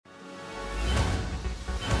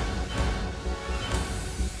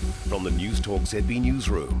From the News Talk ZB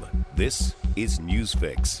Newsroom, this is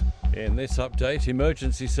Newsfix. In this update,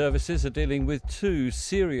 emergency services are dealing with two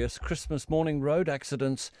serious Christmas morning road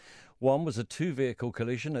accidents. One was a two-vehicle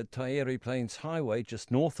collision at Taieri Plains Highway just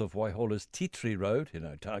north of Waihola's Titri Road in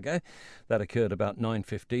Otago. That occurred about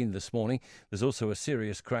 9:15 this morning. There's also a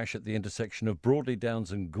serious crash at the intersection of Broadley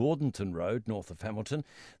Downs and Gordonton Road north of Hamilton.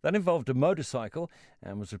 That involved a motorcycle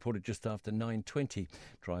and was reported just after 9:20.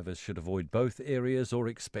 Drivers should avoid both areas or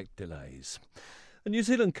expect delays. A New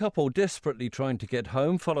Zealand couple desperately trying to get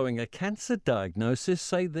home following a cancer diagnosis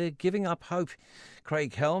say they're giving up hope.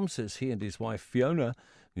 Craig Helm says he and his wife Fiona,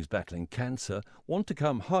 who's battling cancer, want to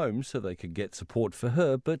come home so they can get support for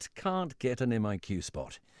her but can't get an MIQ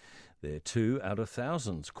spot. They're 2 out of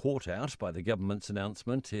thousands caught out by the government's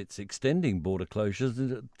announcement it's extending border closures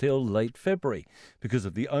until late February because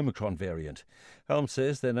of the Omicron variant. Helm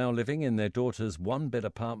says they're now living in their daughter's one-bed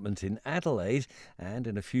apartment in Adelaide, and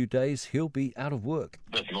in a few days he'll be out of work.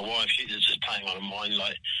 With my wife, she's just playing on her mind,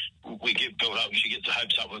 like, we get built up, she gets the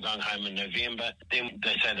hopes up we're going home in November. Then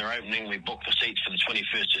they say they're opening, we booked the seats for the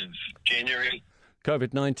 21st of January.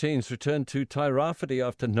 COVID-19's returned to Tairāwhiti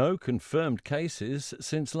after no confirmed cases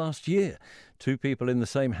since last year. 2 people in the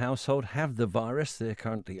same household have the virus. They're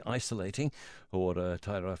currently isolating. Ora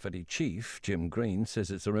Tairāwhiti Chief Jim Green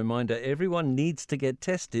says it's a reminder everyone needs to get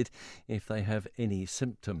tested if they have any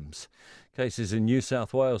symptoms. Cases in New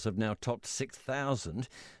South Wales have now topped 6,000.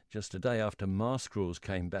 Just a day after mask rules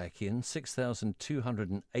came back in,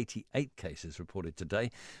 6,288 cases reported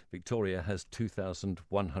today. Victoria has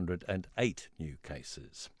 2,108 new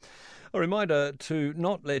cases. A reminder to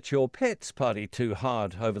not let your pets party too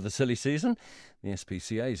hard over the silly season. The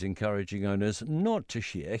SPCA is encouraging owners not to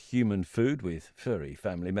share human food with furry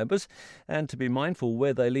family members and to be mindful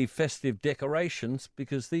where they leave festive decorations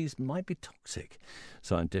because these might be toxic.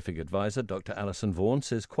 Scientific advisor Dr. Alison Vaughan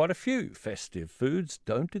says quite a few festive foods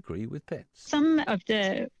don't agree with pets. Some of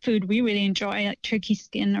the food we really enjoy, like turkey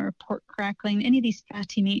skin or pork crackling, any of these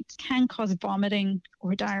fatty meats can cause vomiting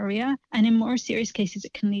or diarrhea, and in more serious cases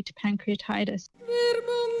it can lead to pancreatitis.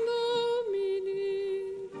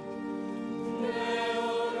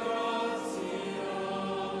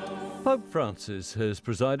 Pope Francis has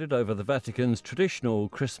presided over the Vatican's traditional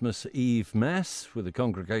Christmas Eve Mass with a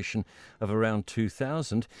congregation of around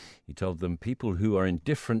 2,000. He told them people who are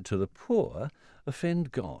indifferent to the poor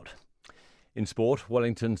offend God. In sport,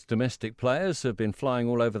 Wellington's domestic players have been flying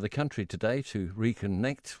all over the country today to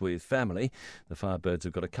reconnect with family. The Firebirds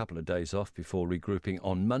have got a couple of days off before regrouping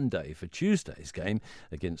on Monday for Tuesday's game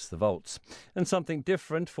against the Volts. And something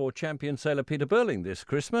different for champion sailor Peter Burling this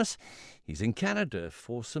Christmas. He's in Canada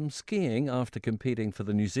for some skiing after competing for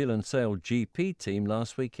the New Zealand Sail GP team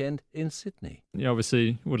last weekend in Sydney. Yeah,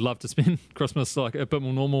 obviously would love to spend Christmas like a bit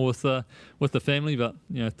more normal with the family, but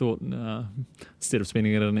thought instead of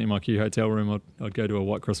spending it in an MIQ hotel room, I'd go to a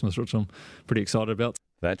white Christmas, which I'm pretty excited about.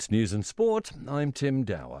 That's News and Sport. I'm Tim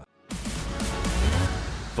Dower.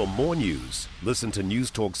 For more news, listen to News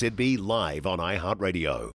Talk ZB live on iHeartRadio.